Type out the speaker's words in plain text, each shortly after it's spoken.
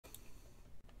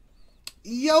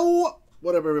Yo,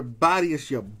 what up, everybody? It's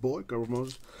your boy, Garbo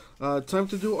Moses. Time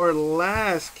to do our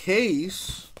last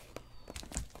case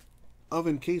of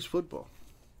Encased football.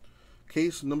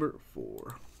 Case number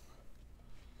 4.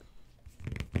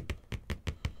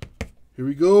 Here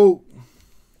we go.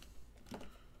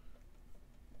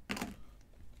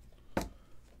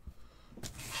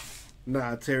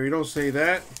 Nah, Terry, don't say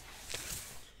that.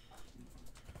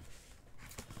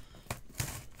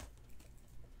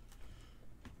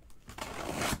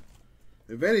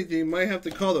 If anything, might have to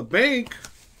call the bank.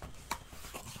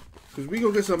 Because we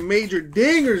gonna get some major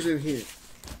dingers in here.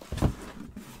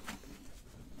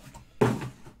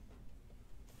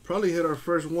 Probably hit our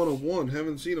first 101.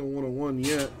 Haven't seen a 101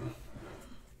 yet.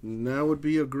 Now would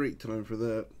be a great time for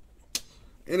that.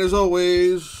 And as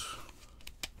always,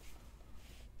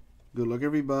 good luck,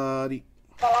 everybody.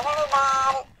 Good luck,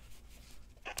 everybody.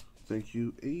 Thank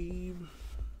you, Abe.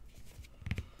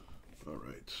 All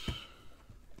right.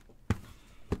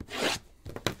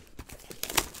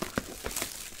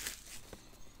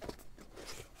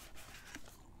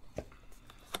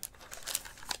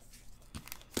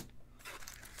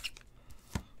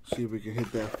 See if we can hit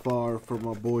that far for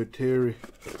my boy Terry.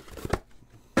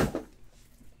 All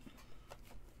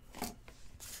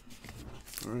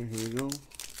right, here we go.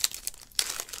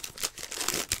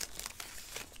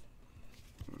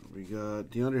 We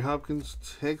got DeAndre Hopkins,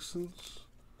 Texans.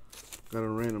 Got a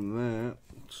random that.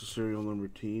 It's a serial number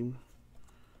team.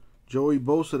 Joey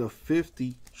Bosa to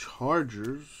 50,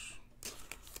 Chargers.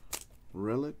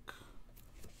 Relic.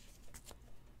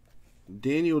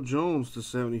 Daniel Jones to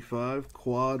 75,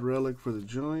 quad relic for the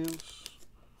Giants.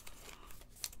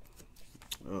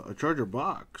 A Charger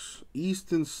box.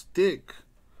 Easton Stick,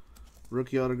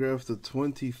 rookie autograph to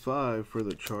 25 for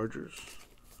the Chargers.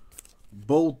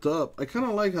 Bolt up. I kind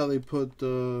of like how they put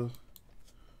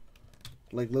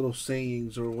like little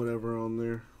sayings or whatever on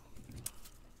there.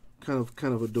 Kind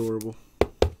of adorable.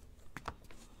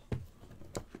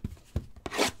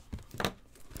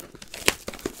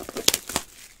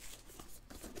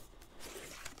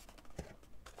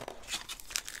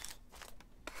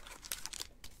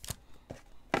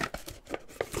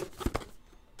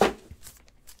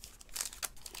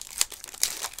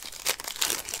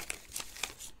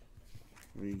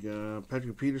 We got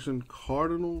Patrick Peterson,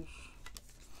 Cardinals.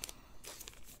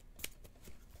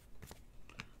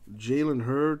 Jalen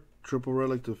Hurd, triple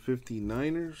relic to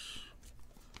 59ers.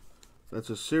 That's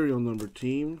a serial number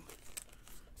team.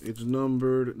 It's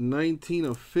numbered 19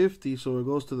 of 50, so it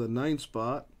goes to the 9th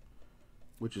spot,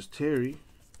 which is Terry.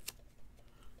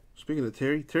 Speaking of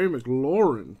Terry, Terry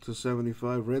McLaurin to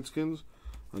 75, Redskins.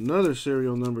 Another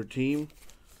serial number team.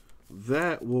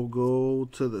 That will go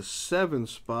to the 7th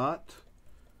spot,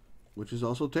 which is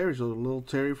also Terry. So a little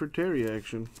Terry for Terry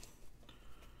action.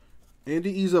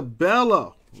 Andy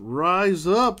Isabella, rise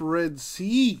up, Red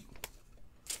Sea.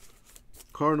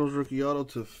 Cardinals rookie auto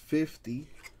to 50.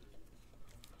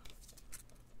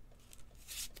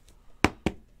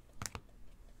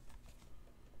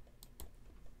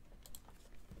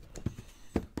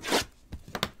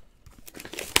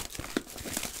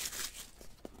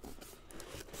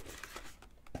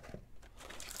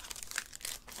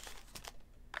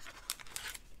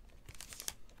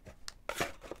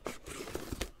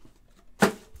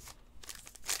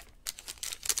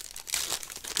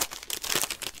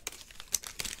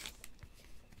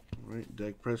 Right,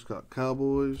 Dak Prescott,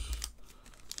 Cowboys.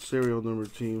 Serial number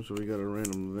team, so we got a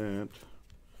random that.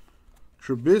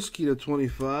 Trubisky to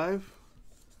 25.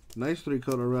 Nice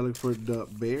 3-color relic for the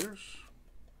Bears.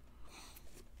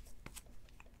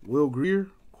 Will Greer,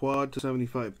 quad to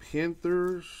 75,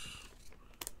 Panthers.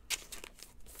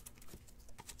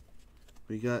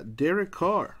 We got Derek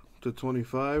Carr to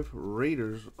 25,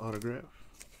 Raiders autograph.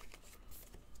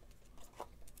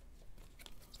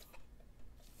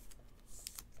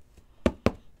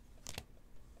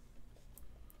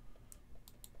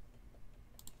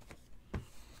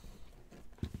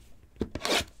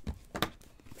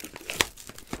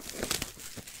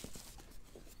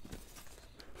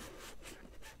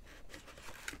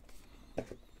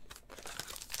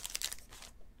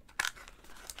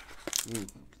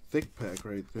 Thick pack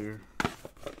right there.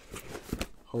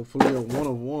 Hopefully a 1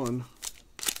 of 1.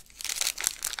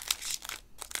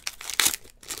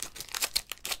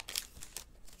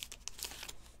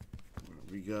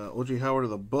 We got O.J. Howard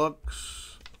of the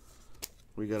Bucks.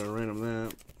 We got a random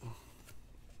that.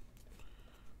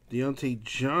 Deontay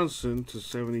Johnson to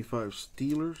 75,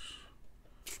 Steelers.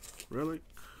 Relic.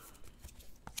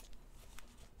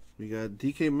 We got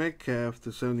DK Metcalf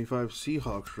to 75,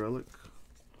 Seahawks relic.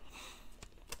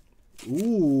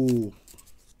 Ooh.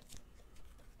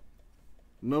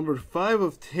 Number 5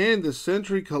 of 10, the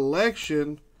Century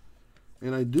Collection.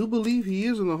 And I do believe he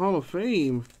is in the Hall of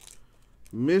Fame.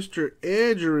 Mr.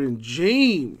 Edgerrin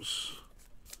James.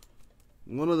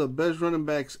 One of the best running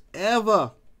backs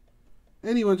ever.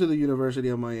 And he went to the University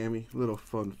of Miami. Little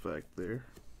fun fact there.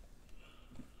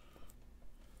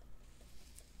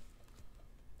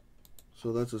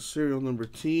 So that's a serial number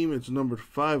team. It's numbered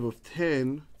 5 of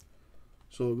 10.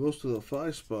 So it goes to the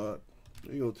 5 spot.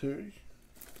 There you go, Terry.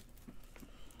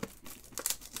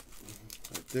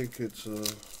 I think it's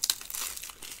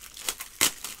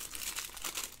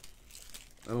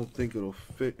I don't think it'll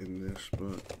fit in this,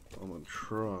 but I'm gonna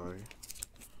try.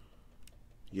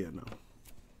 Yeah, no.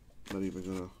 Not even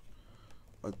gonna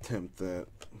attempt that.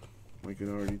 I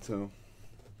can already tell.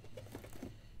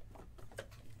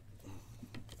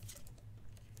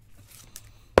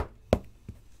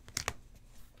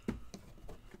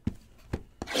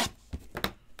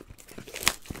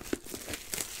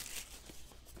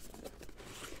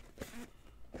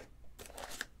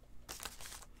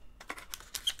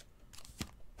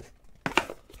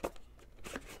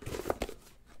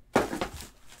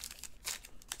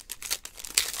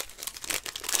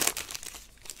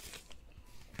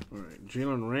 Alright,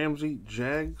 Jalen Ramsey,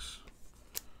 Jags.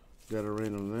 Got a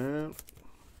random that.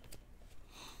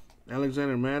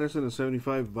 Alexander Madison, a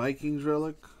 75 Vikings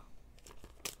relic.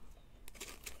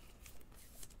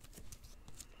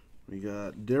 We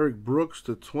got Derek Brooks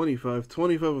to 25.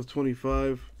 25 of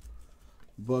 25.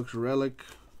 Bucks relic.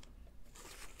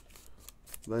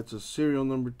 That's a serial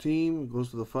number team. It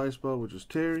goes to the 5 spot, which is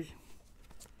Terry.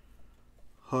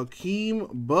 Hakeem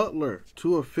Butler,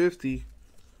 2 of 50.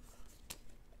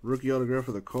 Rookie autograph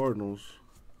for the Cardinals.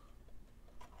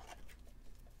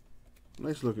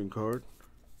 Nice looking card.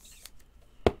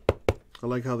 I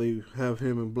like how they have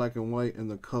him in black and white and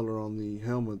the color on the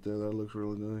helmet there. That looks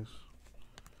really nice.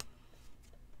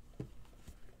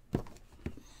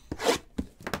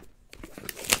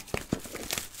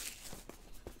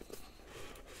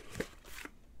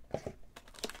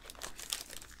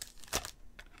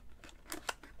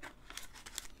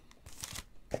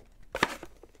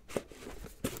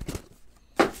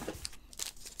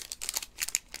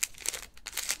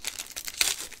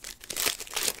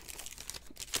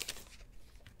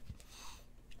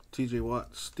 TJ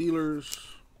Watt, Steelers.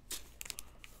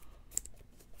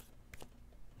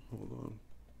 Hold on.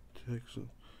 Texans,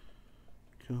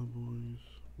 Cowboys,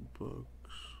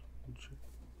 Bucks.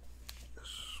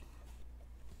 Yes.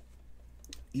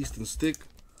 Easton Stick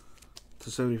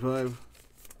to 75.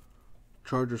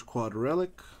 Chargers Quad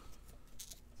Relic.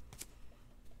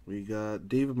 We got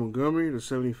David Montgomery to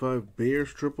 75.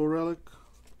 Bears Triple Relic.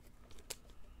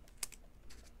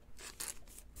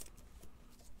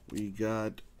 We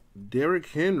got Derrick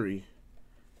Henry,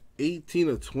 18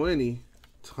 of 20,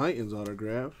 Titans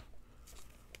autograph.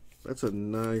 That's a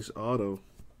nice auto.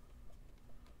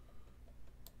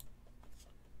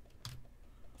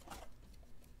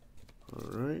 All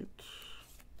right.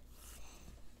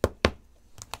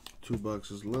 2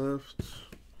 boxes left.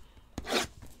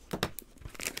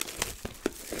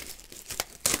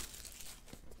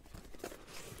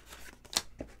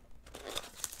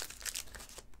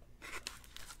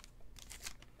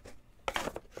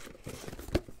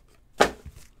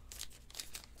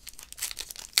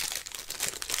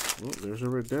 Well, there's a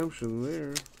redemption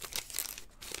there.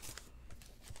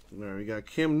 There we got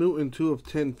Cam Newton, 2 of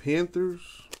 10 Panthers.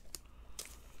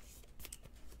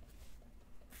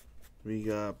 We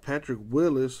got Patrick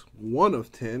Willis, 1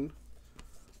 of 10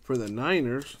 for the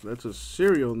Niners. That's a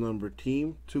serial number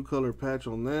team. 2-color patch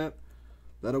on that.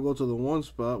 That'll go to the 1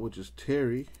 spot, which is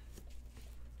Terry.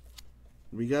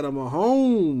 We got a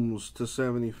Mahomes to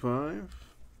 75.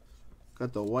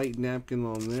 Got the white napkin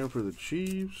on there for the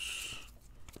Chiefs.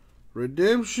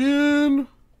 Redemption,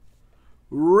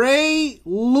 Ray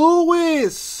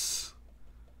Lewis,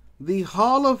 the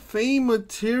Hall of Fame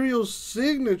material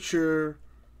signature.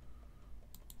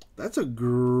 That's a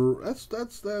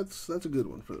that's a good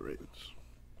one for the Ravens.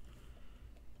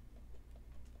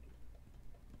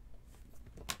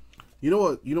 You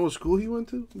know what school he went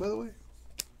to, by the way?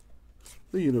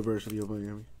 The University of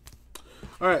Miami.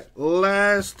 All right,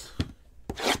 last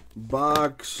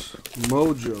box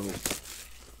mojo.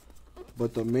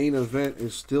 But the main event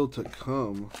is still to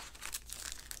come.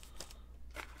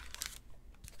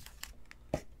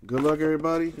 Good luck,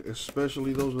 everybody,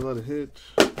 especially those without a hit.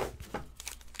 Let's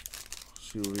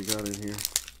see what we got in here.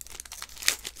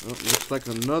 Oh, looks like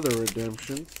another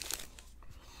redemption.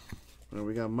 Now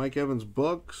we got Mike Evans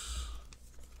Bucks.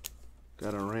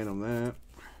 Got to random that.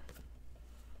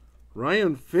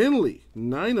 Ryan Finley,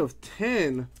 9 of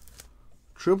 10.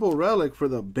 Triple relic for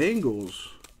the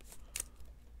Bengals.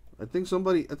 I think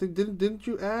didn't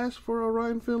you ask for a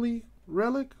Ryan Philly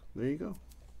relic? There you go.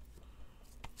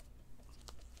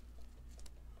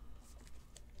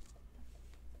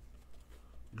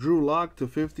 Drew Lock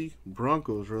 /50,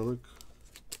 Broncos relic.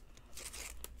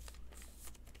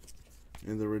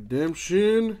 And the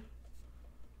redemption.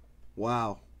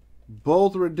 Wow.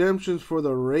 Both redemptions for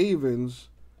the Ravens.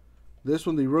 This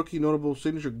one, the rookie notable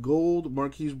signature gold,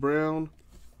 Marquise Brown,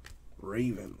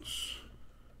 Ravens.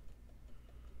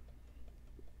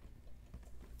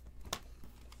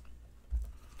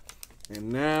 And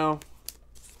now,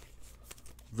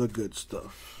 the good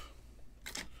stuff.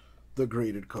 The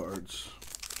graded cards.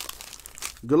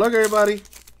 Good luck, everybody.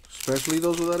 Especially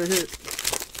those without a hit.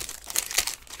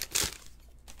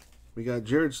 We got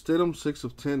Jared Stidham,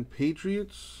 6/10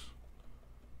 Patriots.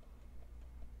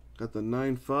 Got the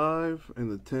 9/5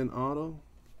 and the 10 auto.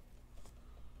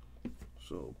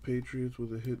 So Patriots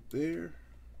with a hit there.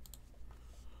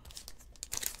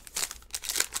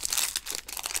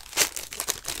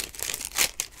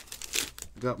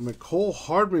 Got McCole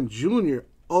Hardman Jr.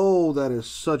 Oh, that is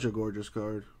such a gorgeous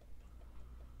card.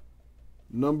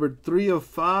 Numbered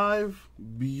 3/5.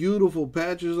 Beautiful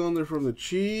patches on there from the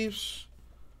Chiefs.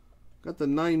 Got the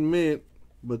 9 mint,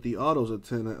 but the auto's a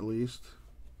 10 at least.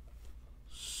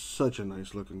 Such a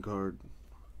nice looking card.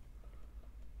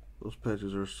 Those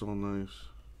patches are so nice.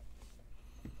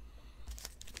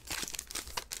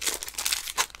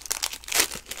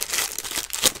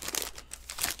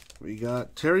 We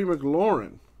got Terry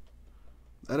McLaurin.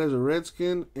 That is a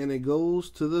Redskin, and it goes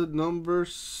to the number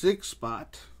 6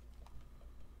 spot,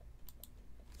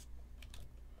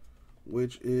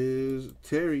 which is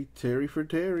Terry for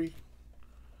Terry.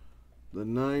 The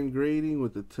 9 grading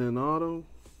with the 10 auto.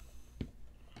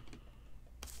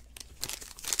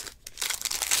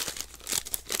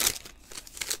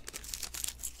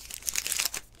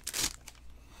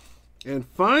 And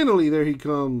finally, there he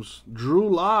comes. Drew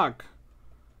Lock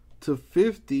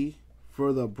 /50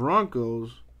 for the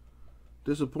Broncos.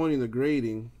 Disappointing the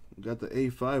grading. Got the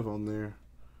A5 on there.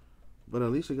 But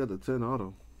at least I got the 10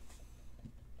 auto.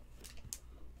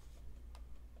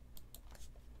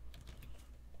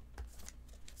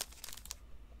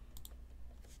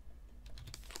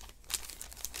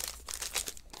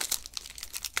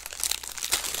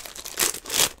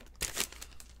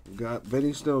 Got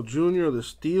Benny Snell Jr. of the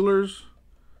Steelers.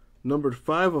 Numbered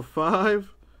 5/5.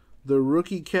 The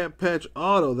rookie cap patch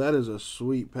auto. That is a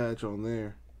sweet patch on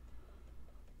there.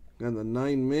 Got the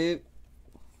 9 mint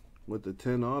with the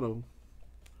 10 auto.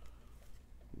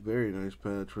 Very nice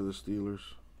patch for the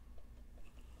Steelers.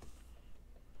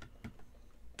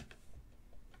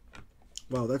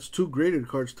 Wow, that's 2 graded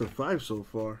cards /5 so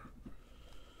far.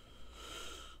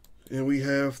 And we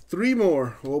have 3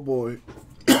 more. Oh boy.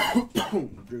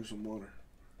 Drink some water.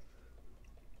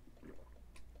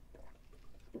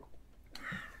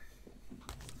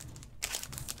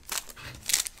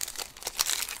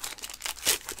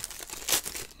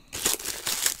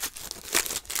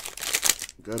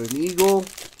 Got an Eagle,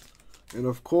 and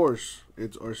of course,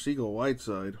 it's Arcega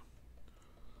Whiteside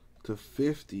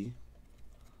 /50.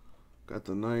 Got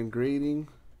the 9 grading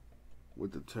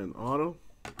with the 10 auto.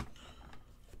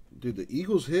 Dude, the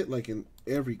Eagles hit like in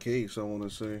every case, I want to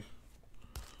say.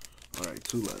 All right,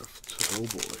 2 left. Oh,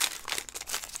 boy.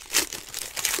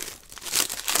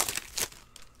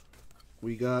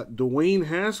 We got Dwayne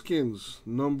Haskins,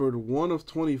 numbered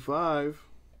 1/25.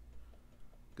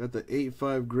 Got the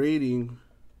 8/5 grading.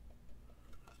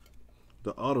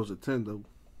 The auto's a 10, though.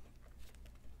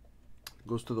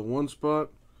 Goes to the 1 spot,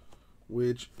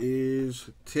 which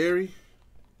is Terry.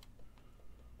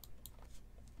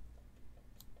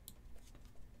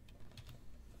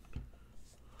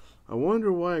 I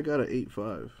wonder why I got an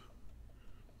 8/5.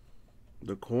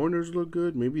 The corners look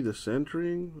good. Maybe the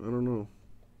centering. I don't know.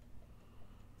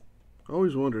 I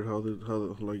always wondered how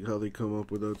they come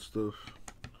up with that stuff.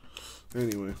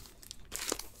 Anyway,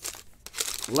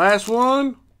 last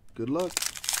one. Good luck.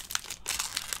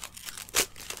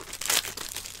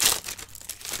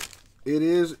 It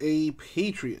is a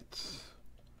Patriot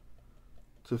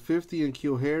 /50 and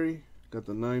Kill Harry. Got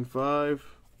the 9/5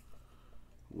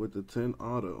 with the 10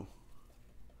 auto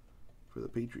for the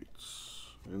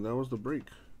Patriots. And that was the break.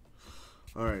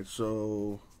 Alright,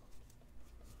 so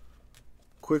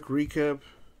quick recap.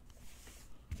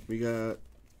 We got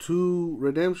 2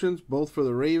 redemptions, both for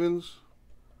the Ravens.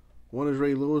 One is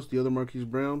Ray Lewis, the other Marquise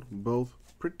Brown. Both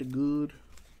pretty good.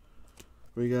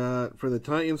 We got for the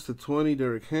Titans /20,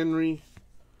 Derrick Henry.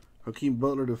 Hakeem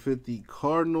Butler /50,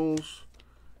 Cardinals.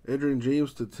 Adrian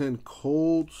James /10,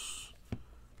 Colts.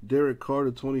 Derek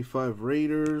Carr /25,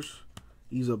 Raiders.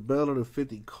 Isabella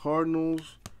 /50,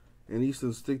 Cardinals. And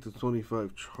Easton stick to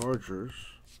 25 Chargers.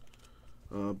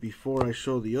 Before I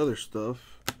show the other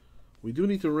stuff, we do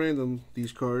need to random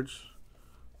these cards,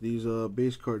 these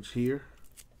base cards here.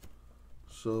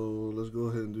 So let's go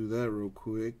ahead and do that real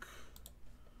quick.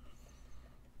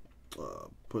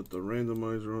 Put the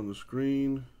randomizer on the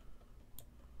screen.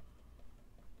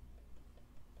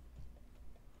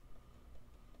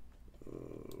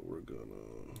 We're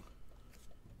gonna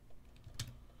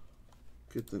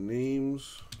get the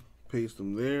names, paste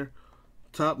them there.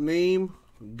 Top name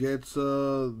gets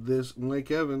this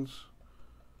Mike Evans.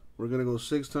 We're gonna go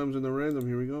 6 times in the random.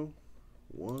 Here we go.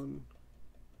 1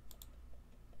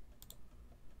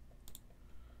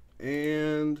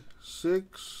 and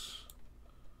 6.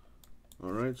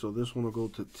 All right, so this one will go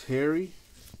to Terry.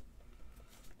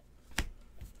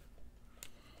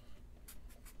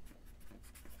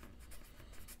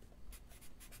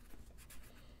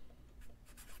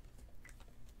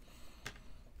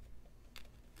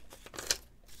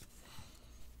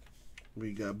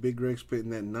 We got Big Greg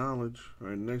spitting that knowledge. All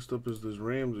right, next up is this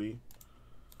Ramsey.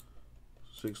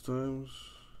 6 times.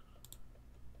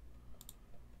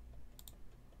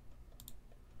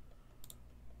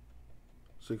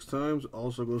 6 times.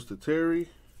 Also goes to Terry.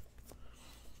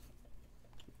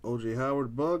 O.J.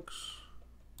 Howard Bucks.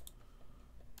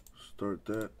 Start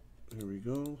that. Here we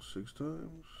go. 6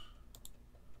 times.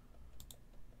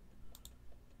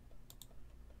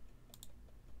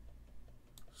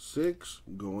 Six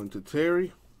going to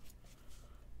Terry.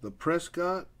 The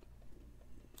Prescott.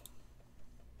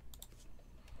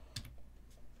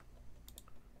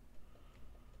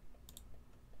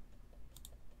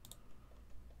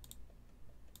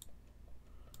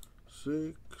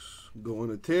 Six going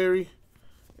to Terry.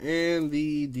 And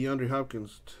the DeAndre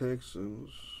Hopkins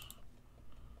Texans.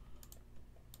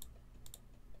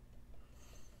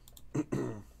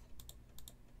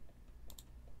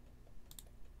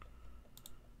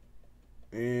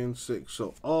 And 6.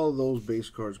 So all those base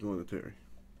cards going to Terry.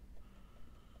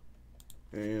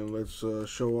 And let's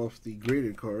show off the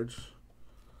graded cards.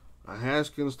 A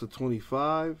Haskins to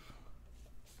 25.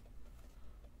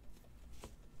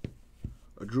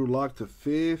 A Drew Lock to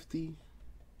 50.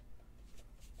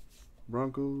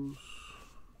 Broncos.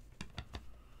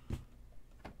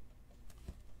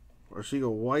 Arcega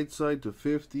Whiteside to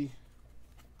 50.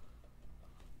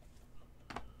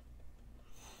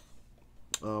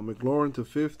 McLaurin to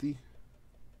 50.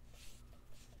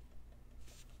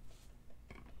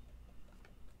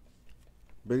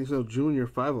 Benny Snell Jr.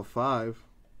 5 of 5.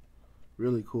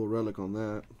 Really cool relic on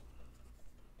that.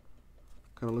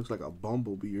 Kind of looks like a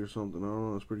bumblebee or something. I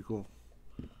don't know. It's pretty cool.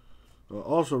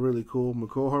 Also really cool.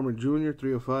 McCole Harmon Jr.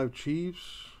 3 of 5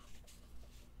 Chiefs.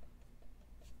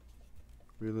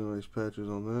 Really nice patches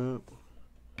on that.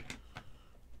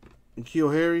 And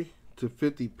N'Keal Harry to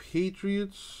 50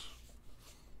 Patriots.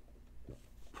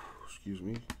 Excuse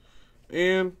me.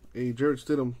 And a Jarrett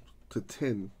Stidham to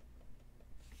 10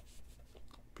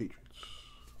 Patriots.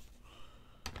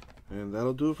 And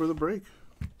that'll do it for the break.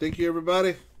 Thank you,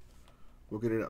 everybody. We'll get it out.